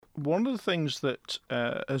one of the things that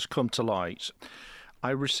has come to light, I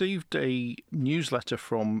received a newsletter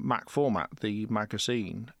from Mac Format, the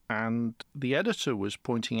magazine, and the editor was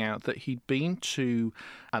pointing out that he'd been to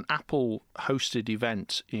an Apple-hosted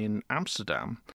event in Amsterdam,